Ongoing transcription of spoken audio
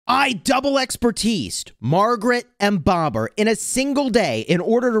I double expertised Margaret and Babur in a single day in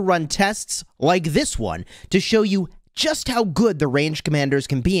order to run tests like this one to show you just how good the ranged commanders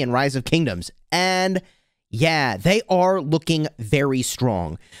can be in Rise of Kingdoms. And yeah, they are looking very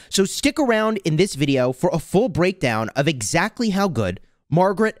strong. So stick around in this video for a full breakdown of exactly how good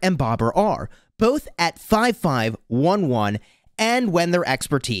Margaret and Babur are, both at 5.5, 1.1, and when they're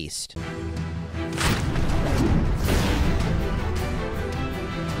expertised.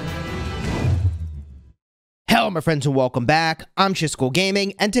 Hello my friends and welcome back. I'm Chisgule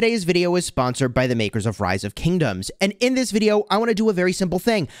Gaming, and today's video is sponsored by the makers of Rise of Kingdoms. And in this video, I want to do a very simple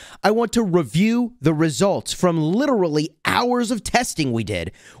thing. I want to review the results from literally hours of testing we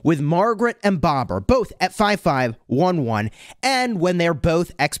did with Margaret and Babur, both at 5.5, 1.1, and when they're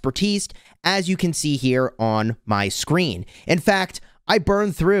both expertised, as you can see here on my screen. In fact, I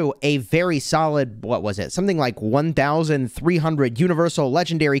burned through a very solid, what was it? Something like 1,300 Universal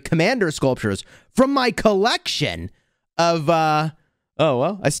Legendary Commander sculptures from my collection of, oh,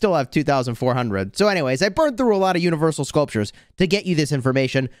 well, I still have 2,400. So anyways, I burned through a lot of Universal sculptures to get you this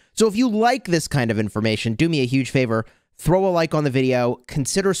information. So if you like this kind of information, do me a huge favor, throw a like on the video,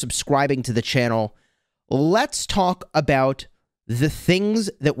 consider subscribing to the channel. Let's talk about the things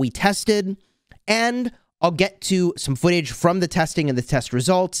that we tested, and I'll get to some footage from the testing and the test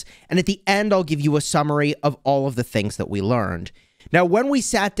results, and at the end, I'll give you a summary of all of the things that we learned. Now, when we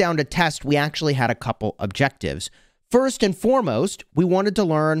sat down to test, we actually had a couple objectives. First and foremost, we wanted to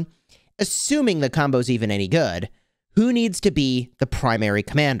learn, assuming the combo's even any good, who needs to be the primary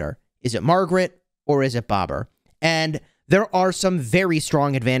commander. Is it Margaret or is it Babur? And there are some very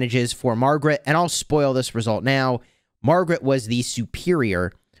strong advantages for Margaret, and I'll spoil this result now. Margaret was the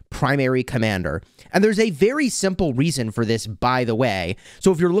superior primary commander. And there's a very simple reason for this, by the way.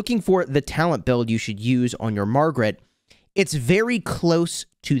 So if you're looking for the talent build you should use on your Margaret, it's very close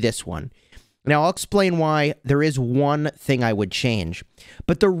to this one. Now, I'll explain why. There is one thing I would change.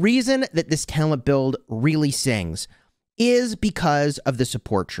 But the reason that this talent build really sings is because of the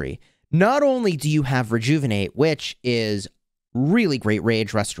support tree. Not only do you have Rejuvenate, which is really great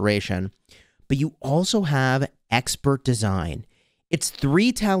rage restoration, but you also have Expert Design. It's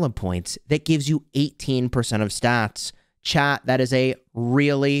 3 talent points that gives you 18% of stats. Chat, that is a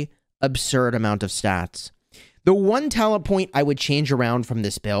really absurd amount of stats. The one talent point I would change around from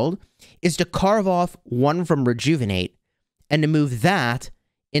this build is to carve off 1 from Rejuvenate and to move that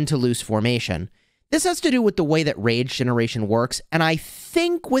into Loose Formation. This has to do with the way that rage generation works, and I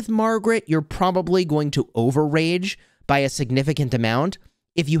think with Margaret, you're probably going to over-rage by a significant amount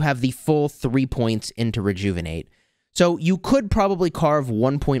if you have the full 3 points into Rejuvenate. So you could probably carve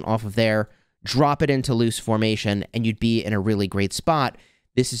 1 point off of there, drop it into Loose Formation, and you'd be in a really great spot.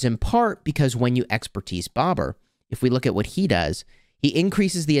 This is in part because when you expertise Babur, if we look at what he does, he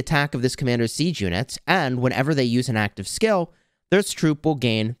increases the attack of this commander's siege units, and whenever they use an active skill, this troop will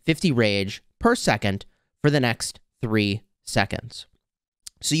gain 50 rage per second for the next 3 seconds.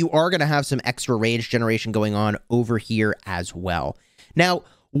 So you are going to have some extra rage generation going on over here as well. Now,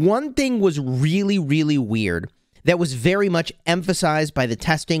 one thing was really, really weird that was very much emphasized by the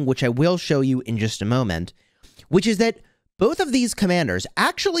testing, which I will show you in just a moment, which is that both of these commanders,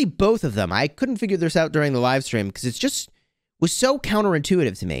 actually both of them, I couldn't figure this out during the live stream because it's just was so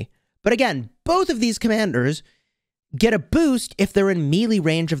counterintuitive to me. But again, both of these commanders get a boost if they're in melee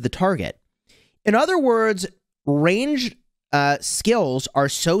range of the target. In other words, ranged skills are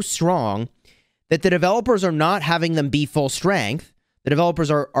so strong that the developers are not having them be full strength. The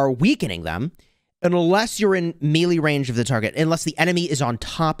developers are weakening them, unless you're in melee range of the target, unless the enemy is on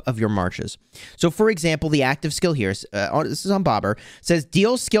top of your marches. So, for example, the active skill here, this is on Babur, says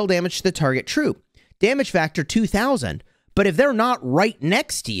deal skill damage to the target troop. Damage factor 2,000. But if they're not right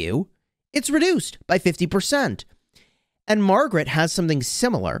next to you, it's reduced by 50%. And Margaret has something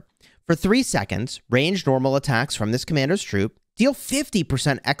similar. For 3 seconds, range normal attacks from this commander's troop deal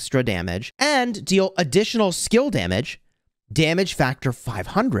 50% extra damage and deal additional skill damage, damage factor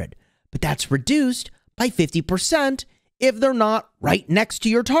 500. But that's reduced by 50% if they're not right next to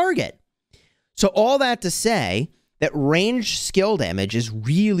your target. So all that to say that range skill damage is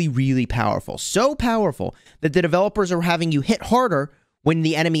really, really powerful. So powerful that the developers are having you hit harder when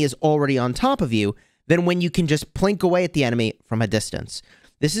the enemy is already on top of you than when you can just plink away at the enemy from a distance.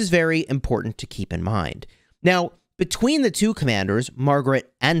 This is very important to keep in mind. Now, between the two commanders,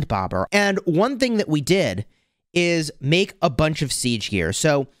 Margaret and Babur, and one thing that we did is make a bunch of siege gear.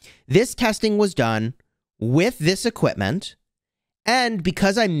 So this testing was done with this equipment, and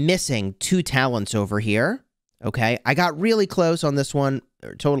because I'm missing 2 talents over here, okay, I got really close on this one,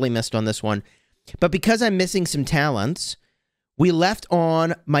 or totally missed on this one, but because I'm missing some talents, we left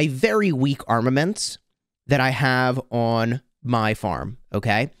on my very weak armaments that I have on my farm,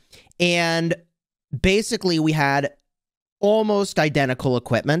 okay? And basically we had almost identical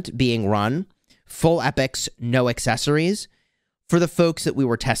equipment being run, full epics, no accessories, for the folks that we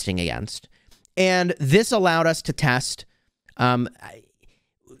were testing against. And this allowed us to test,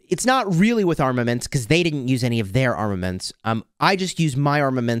 it's not really with armaments because they didn't use any of their armaments. I just used my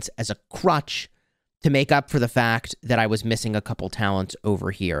armaments as a crutch to make up for the fact that I was missing a couple talents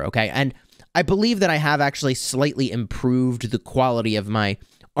over here, okay? And I believe that I have actually slightly improved the quality of my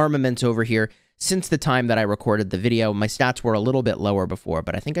armaments over here since the time that I recorded the video. My stats were a little bit lower before,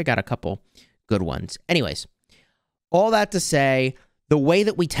 but I think I got a couple good ones. Anyways, all that to say, the way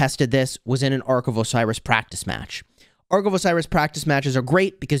that we tested this was in an Ark of Osiris practice match. Ark of Osiris practice matches are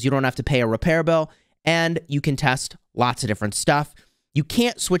great because you don't have to pay a repair bill, and you can test lots of different stuff. You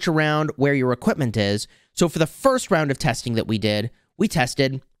can't switch around where your equipment is, so for the first round of testing that we did, we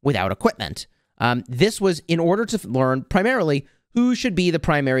tested without equipment. This was in order to learn primarily who should be the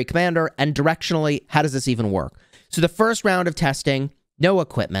primary commander, and directionally, how does this even work? So the first round of testing, no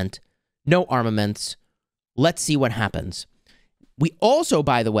equipment, no armaments. Let's see what happens. We also,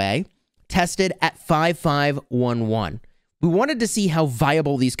 by the way, tested at 5511. We wanted to see how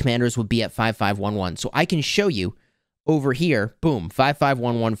viable these commanders would be at 5511. So I can show you over here, boom,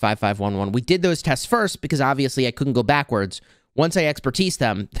 5511, 5511. We did those tests first because obviously I couldn't go backwards. Once I expertise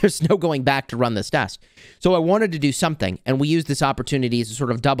them, there's no going back to run this test. So I wanted to do something, and we used this opportunity to sort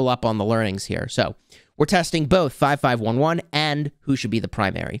of double up on the learnings here. So we're testing both 5511 and who should be the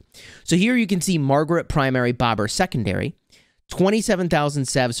primary. So here you can see Margaret primary, Babur secondary, 27,000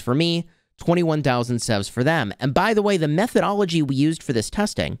 sevs for me, 21,000 sevs for them. And by the way, the methodology we used for this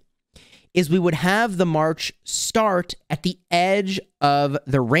testing is we would have the march start at the edge of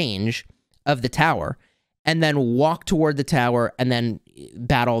the range of the tower, and then walk toward the tower, and then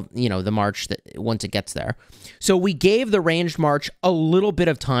battle, you know, the march that once it gets there. So we gave the ranged march a little bit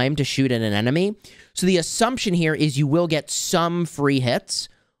of time to shoot at an enemy. So the assumption here is you will get some free hits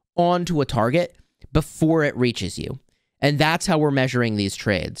onto a target before it reaches you. And that's how we're measuring these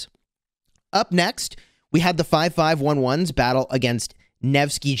trades. Up next, we had the 5511s battle against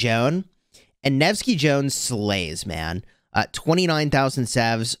Nevsky Joan. And Nevsky Joan slays, man. 29,000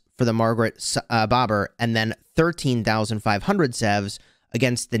 sevs for the Margaret Babur, and then 13,500 sevs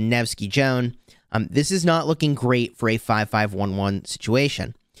against the Nevsky Joan. This is not looking great for a 5511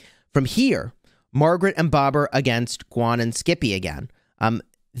 situation. From here, Margaret and Babur against Guan and Skippy again.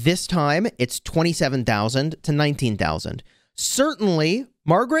 This time, it's 27,000 to 19,000. Certainly,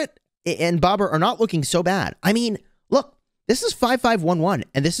 Margaret and Babur are not looking so bad. I mean, look, this is 5511,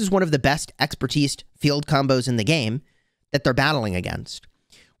 and this is one of the best expertised field combos in the game that they're battling against.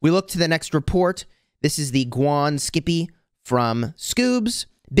 We look to the next report. This is the Guan Skippy from Scoobs.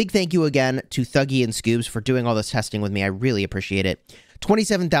 Big thank you again to Thuggy and Scoobs for doing all this testing with me. I really appreciate it.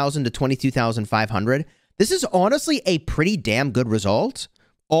 27,000 to 22,500. This is honestly a pretty damn good result,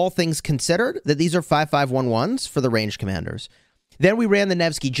 all things considered, that these are 5511s for the ranged commanders. Then we ran the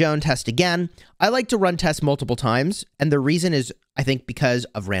Nevsky Joan test again. I like to run tests multiple times, and the reason is, I think, because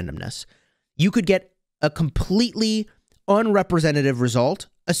of randomness. You could get a completely unrepresentative result,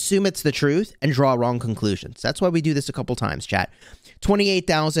 assume it's the truth, and draw wrong conclusions. That's why we do this a couple times, chat.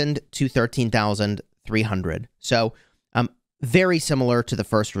 28,000 to 13,300. So, very similar to the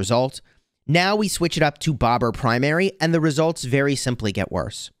first result. Now we switch it up to Babur primary, and the results very simply get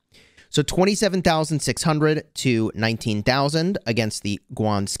worse. So 27,600 to 19,000 against the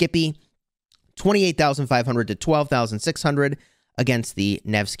Guan Skippy, 28,500 to 12,600 against the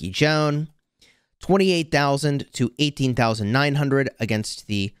Nevsky Joan, 28,000 to 18,900 against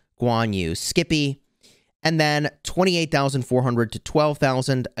the Guan Yu Skippy, and then 28,400 to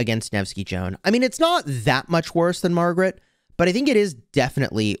 12,000 against Nevsky Joan. I mean, it's not that much worse than Margaret, but I think it is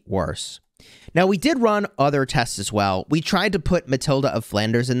definitely worse. Now, we did run other tests as well. We tried to put Matilda of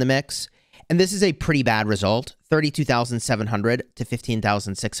Flanders in the mix, and this is a pretty bad result, 32,700 to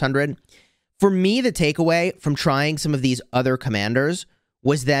 15,600. For me, the takeaway from trying some of these other commanders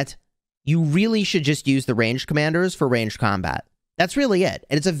was that you really should just use the ranged commanders for ranged combat. That's really it,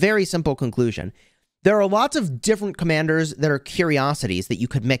 and it's a very simple conclusion. There are lots of different commanders that are curiosities that you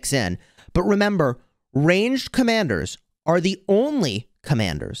could mix in, but remember, ranged commanders are the only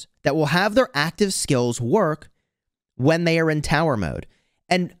commanders that will have their active skills work when they are in tower mode.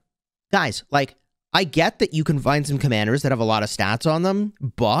 And guys, like, I get that you can find some commanders that have a lot of stats on them,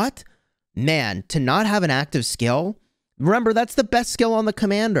 but man, to not have an active skill, remember, that's the best skill on the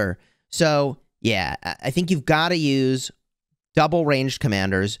commander. So yeah, I think you've got to use double ranged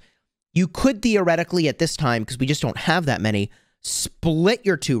commanders. You could theoretically at this time, because we just don't have that many, split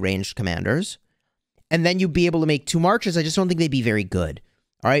your 2 ranged commanders, and then you'd be able to make 2 marches. I just don't think they'd be very good.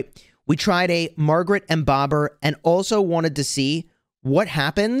 All right. We tried a Margaret and Babur and also wanted to see what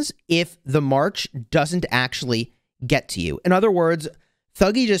happens if the march doesn't actually get to you. In other words,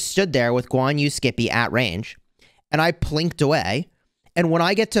 Thuggy just stood there with Guan Yu Skippy at range, and I plinked away. And when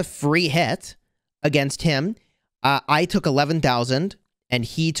I get to free hit against him, I took 11,000 and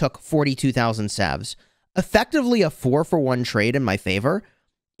he took 42,000 sevs. Effectively a 4-for-1 trade in my favor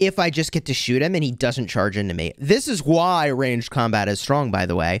if I just get to shoot him and he doesn't charge into me. This is why ranged combat is strong, by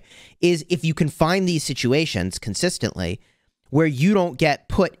the way, is if you can find these situations consistently where you don't get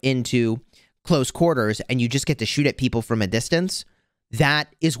put into close quarters and you just get to shoot at people from a distance,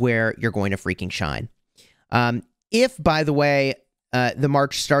 that is where you're going to freaking shine. If, by the way, the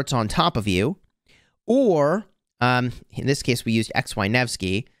march starts on top of you, or in this case we used XY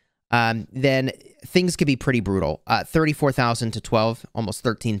Nevsky, then things could be pretty brutal. 34,000 to 12, almost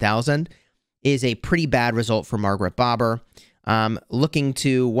 13,000 is a pretty bad result for Margaret Babur. Looking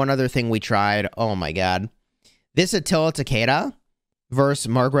to one other thing we tried. Oh my God. This Attila Takeda versus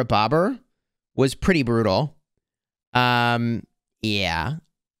Margaret Babur was pretty brutal. Yeah.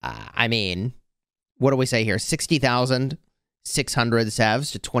 I mean, what do we say here? 60,600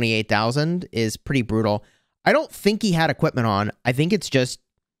 sevs to 28,000 is pretty brutal. I don't think he had equipment on. I think it's just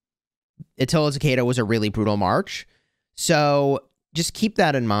Attila Takeda was a really brutal march. So just keep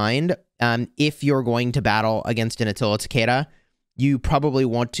that in mind. If you're going to battle against an Attila Takeda, you probably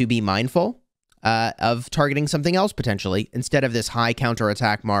want to be mindful of targeting something else potentially instead of this high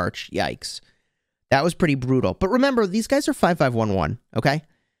counterattack march. Yikes. That was pretty brutal. But remember, these guys are 5511, okay?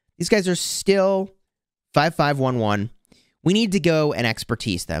 These guys are still 5511. We need to go and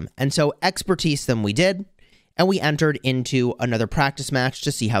expertise them. And so expertise them we did, and we entered into another practice match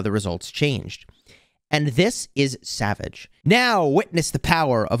to see how the results changed. And this is savage. Now witness the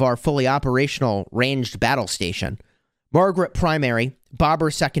power of our fully operational ranged battle station. Margaret primary,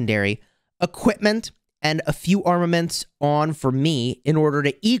 Babur secondary, equipment, and a few armaments on for me in order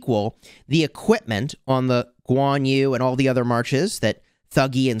to equal the equipment on the Guan Yu and all the other marches that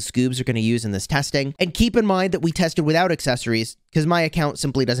Thuggy and Scoobs are going to use in this testing. And keep in mind that we tested without accessories because my account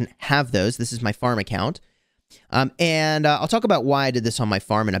simply doesn't have those. This is my farm account. I'll talk about why I did this on my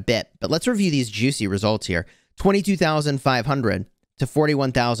farm in a bit, but let's review these juicy results here. 22,500 to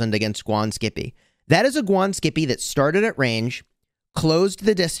 41,000 against Guan Skippy. That is a Guan Skippy that started at range, closed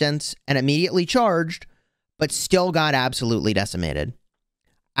the distance, and immediately charged, but still got absolutely decimated.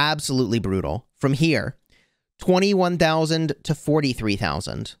 Absolutely brutal. From here, 21,000 to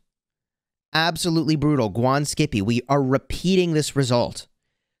 43,000. Absolutely brutal. Guan Skippy, we are repeating this result.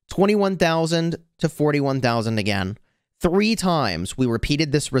 21,000 to 41,000 again. 3 times we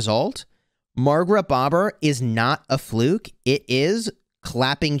repeated this result. Margaret Babur is not a fluke. It is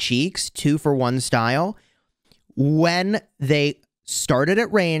clapping cheeks, 2-for-1 style, when they started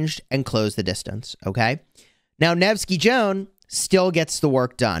at ranged and closed the distance, okay? Now, Nevsky Joan still gets the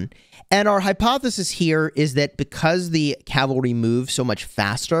work done. And our hypothesis here is that because the cavalry moves so much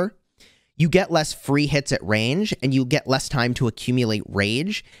faster, you get less free hits at range, and you get less time to accumulate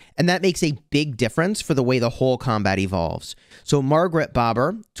rage, and that makes a big difference for the way the whole combat evolves. So Margaret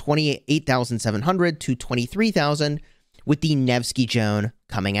Babur, 28,700 to 23,000, with the Nevsky Joan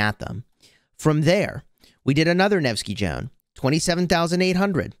coming at them. From there, we did another Nevsky Joan,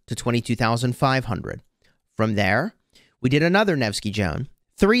 27,800 to 22,500. From there, we did another Nevsky Joan.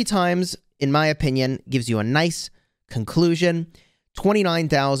 3 times, in my opinion, gives you a nice conclusion.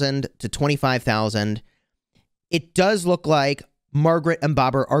 29,000 to 25,000. It does look like Margaret and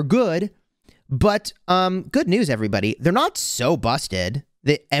Babur are good, but good news, everybody. They're not so busted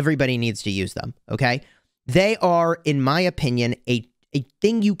that everybody needs to use them, okay? They are, in my opinion, a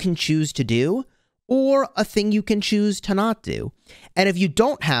thing you can choose to do or a thing you can choose to not do. And if you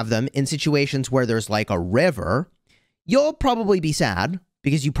don't have them in situations where there's like a river, you'll probably be sad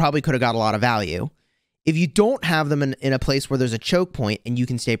because you probably could have got a lot of value. If you don't have them in a place where there's a choke point and you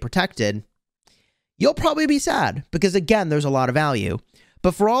can stay protected, you'll probably be sad because, again, there's a lot of value.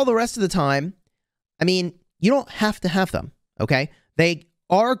 But for all the rest of the time, I mean, you don't have to have them, okay? They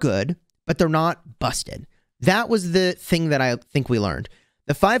are good, but they're not busted. That was the thing that I think we learned.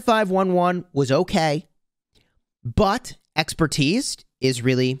 The 5511 was okay, but expertise is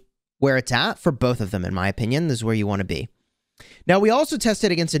really where it's at for both of them, in my opinion. This is where you want to be. Now, we also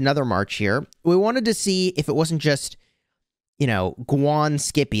tested against another march here. We wanted to see if it wasn't just, you know, Guan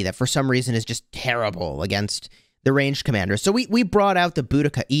Skippy that for some reason is just terrible against the ranged commander. So we brought out the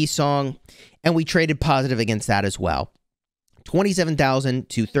Boudica E song, and we traded positive against that as well. 27,000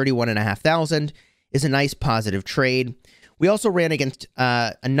 to 31,500 is a nice positive trade. We also ran against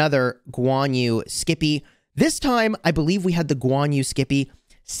another Guan Yu Skippy. This time, I believe we had the Guan Yu Skippy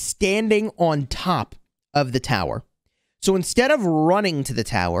standing on top of the tower. So instead of running to the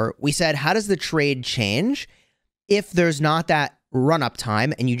tower, we said, how does the trade change if there's not that run-up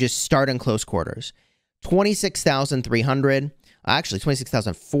time and you just start in close quarters? 26,300, actually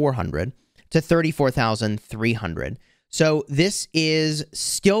 26,400 to 34,300. So this is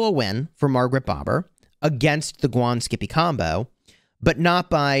still a win for Margaret Babur against the Guan Skippy combo, but not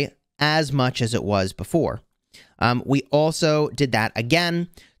by as much as it was before. We also did that again,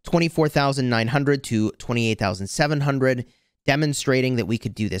 24,900 to 28,700, demonstrating that we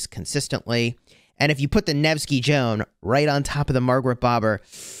could do this consistently. And if you put the Nevsky Joan right on top of the Margaret Babur,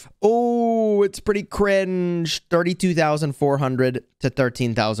 oh, it's pretty cringe. 32,400 to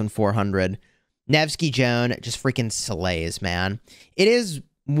 13,400. Nevsky Joan just freaking slays, man. It is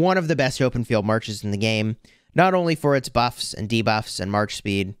one of the best open field marches in the game, not only for its buffs and debuffs and march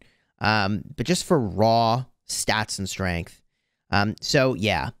speed, but just for raw stats and strength. So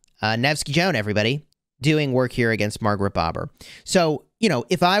yeah, Nevsky Joan, everybody, doing work here against Margaret Babur. So, you know,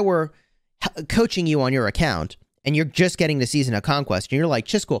 if I were coaching you on your account and you're just getting to Season of Conquest and you're like,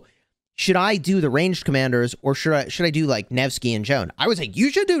 Chisgule, should I do the ranged commanders or should I do like Nevsky and Joan? I would say you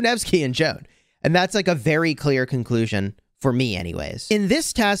should do Nevsky and Joan. And that's like a very clear conclusion for me anyways. In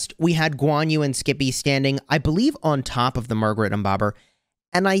this test, we had Guan Yu and Skippy standing, I believe, on top of the Margaret and Babur.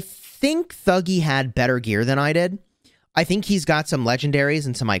 And I think Thuggy had better gear than I did. I think he's got some legendaries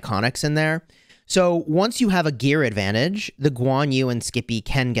and some iconics in there. So once you have a gear advantage, the Guan Yu and Skippy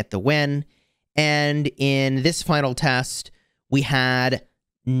can get the win. And in this final test, we had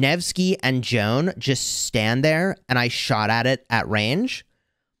Nevsky and Joan just stand there, and I shot at it at range.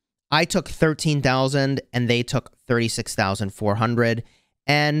 I took 13,000, and they took 36,400,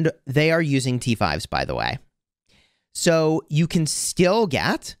 and they are using T5s, by the way. So you can still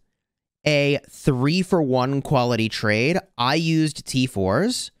get a 3-for-1 quality trade. I used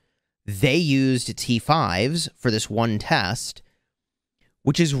T4s. They used T5s for this one test,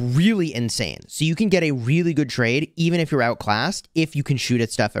 which is really insane. So you can get a really good trade, even if you're outclassed, if you can shoot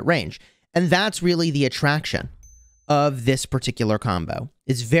at stuff at range. And that's really the attraction of this particular combo.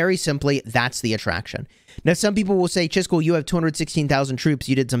 It's very simply, that's the attraction. Now, some people will say, Chisgule, you have 216,000 troops,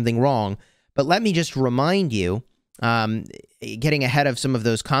 you did something wrong. But let me just remind you, getting ahead of some of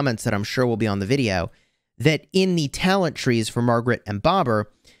those comments that I'm sure will be on the video, that in the talent trees for Margaret and Babur,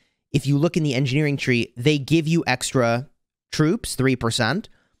 if you look in the engineering tree, they give you extra troops, 3%.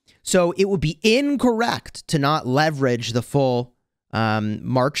 So it would be incorrect to not leverage the full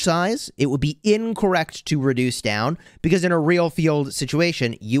march size. It would be incorrect to reduce down, because in a real field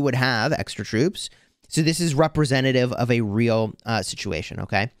situation, you would have extra troops. So this is representative of a real situation,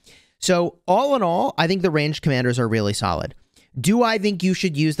 okay? So all in all, I think the ranged commanders are really solid. Do I think you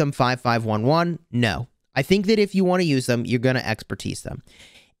should use them 5-5-1-1? No. I think that if you want to use them, you're going to expertise them.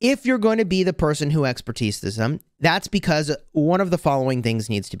 If you're going to be the person who expertises them, that's because one of the following things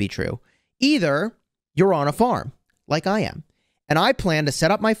needs to be true. Either you're on a farm, like I am, and I plan to set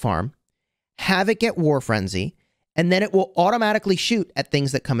up my farm, have it get War Frenzy, and then it will automatically shoot at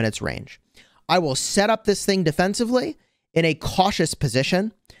things that come in its range. I will set up this thing defensively in a cautious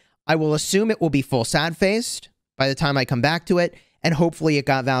position. I will assume it will be full sad-faced by the time I come back to it, and hopefully it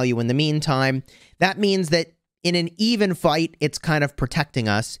got value in the meantime. That means that in an even fight, it's kind of protecting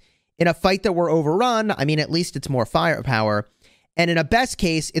us. In a fight that we're overrun, I mean, at least it's more firepower. And in a best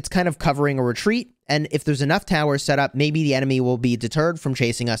case, it's kind of covering a retreat. And if there's enough towers set up, maybe the enemy will be deterred from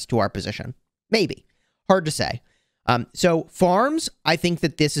chasing us to our position. Maybe. Hard to say. So farms, I think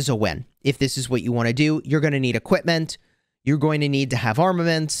that this is a win. If this is what you want to do, you're going to need equipment. You're going to need to have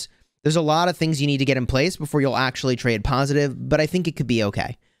armaments. There's a lot of things you need to get in place before you'll actually trade positive, but I think it could be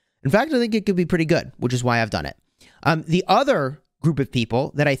okay. In fact, I think it could be pretty good, which is why I've done it. The other group of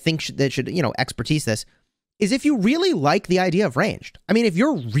people that I think should expertise this is if you really like the idea of ranged. I mean, if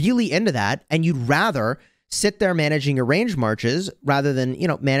you're really into that and you'd rather sit there managing your range marches rather than,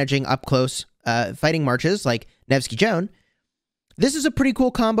 managing up close fighting marches like Nevsky Joan, this is a pretty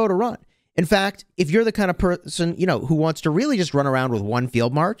cool combo to run. In fact, if you're the kind of person, who wants to really just run around with one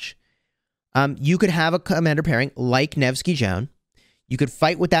field march, you could have a commander pairing like Nevsky Joan. You could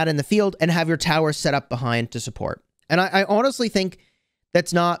fight with that in the field and have your tower set up behind to support. And I honestly think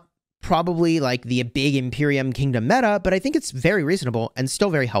that's not probably like the big Imperium Kingdom meta, but I think it's very reasonable and still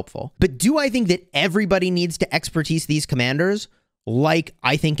very helpful. But do I think that everybody needs to expertise these commanders like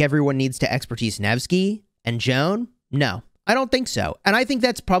I think everyone needs to expertise Nevsky and Joan? No, I don't think so. And I think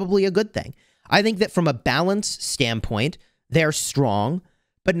that's probably a good thing. I think that from a balance standpoint, they're strong,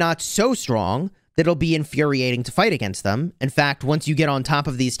 but not so strong that'll be infuriating to fight against them. In fact, once you get on top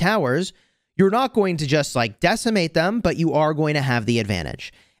of these towers, you're not going to just like decimate them, but you are going to have the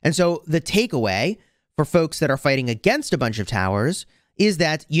advantage. And so the takeaway for folks that are fighting against a bunch of towers is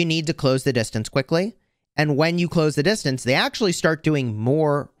that you need to close the distance quickly. And when you close the distance, they actually start doing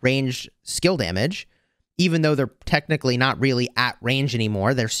more ranged skill damage, even though they're technically not really at range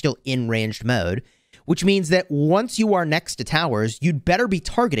anymore. They're still in ranged mode, which means that once you are next to towers, you'd better be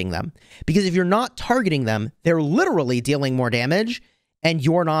targeting them. Because if you're not targeting them, they're literally dealing more damage, and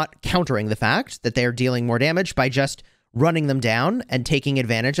you're not countering the fact that they're dealing more damage by just running them down and taking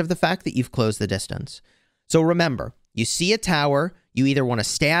advantage of the fact that you've closed the distance. So remember, you see a tower, you either want to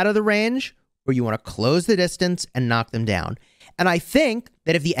stay out of the range or you want to close the distance and knock them down. And I think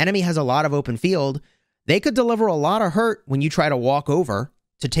that if the enemy has a lot of open field, they could deliver a lot of hurt when you try to walk over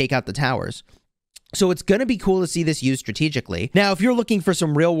to take out the towers. So it's going to be cool to see this used strategically. Now, if you're looking for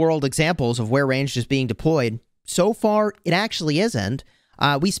some real-world examples of where ranged is being deployed, so far it actually isn't.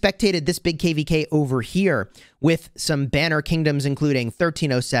 We spectated this big KVK over here with some banner kingdoms including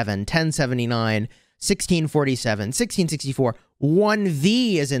 1307, 1079, 1647, 1664.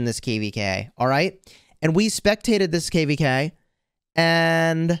 1V is in this KVK, all right? And we spectated this KVK,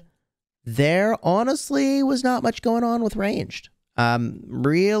 and there honestly was not much going on with ranged.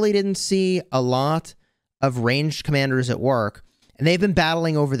 Really didn't see a lot of ranged commanders at work, and they've been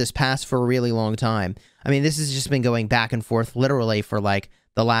battling over this pass for a really long time. I mean, this has just been going back and forth literally for like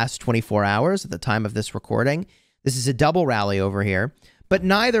the last 24 hours at the time of this recording. This is a double rally over here, but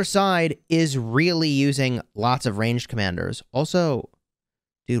neither side is really using lots of ranged commanders. Also,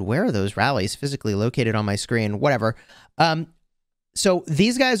 dude, where are those rallies physically located on my screen? Whatever. So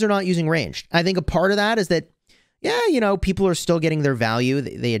these guys are not using ranged. I think a part of that is that, yeah, you know, people are still getting their value.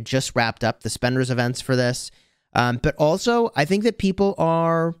 They had just wrapped up the spenders events for this. But also, I think that people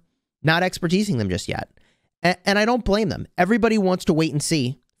are not expertising them just yet. And I don't blame them. Everybody wants to wait and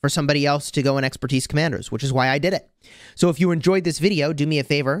see for somebody else to go and expertise commanders, which is why I did it. So if you enjoyed this video, do me a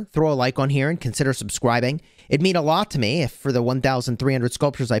favor, throw a like on here and consider subscribing. It'd mean a lot to me if for the 1,300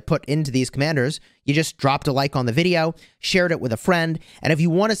 sculptures I put into these commanders, you just dropped a like on the video, shared it with a friend, and if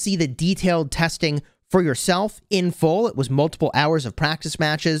you want to see the detailed testing for yourself in full, it was multiple hours of practice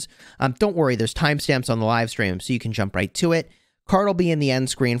matches. Don't worry, there's timestamps on the live stream, so you can jump right to it. Card will be in the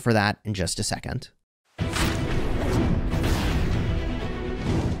end screen for that in just a second.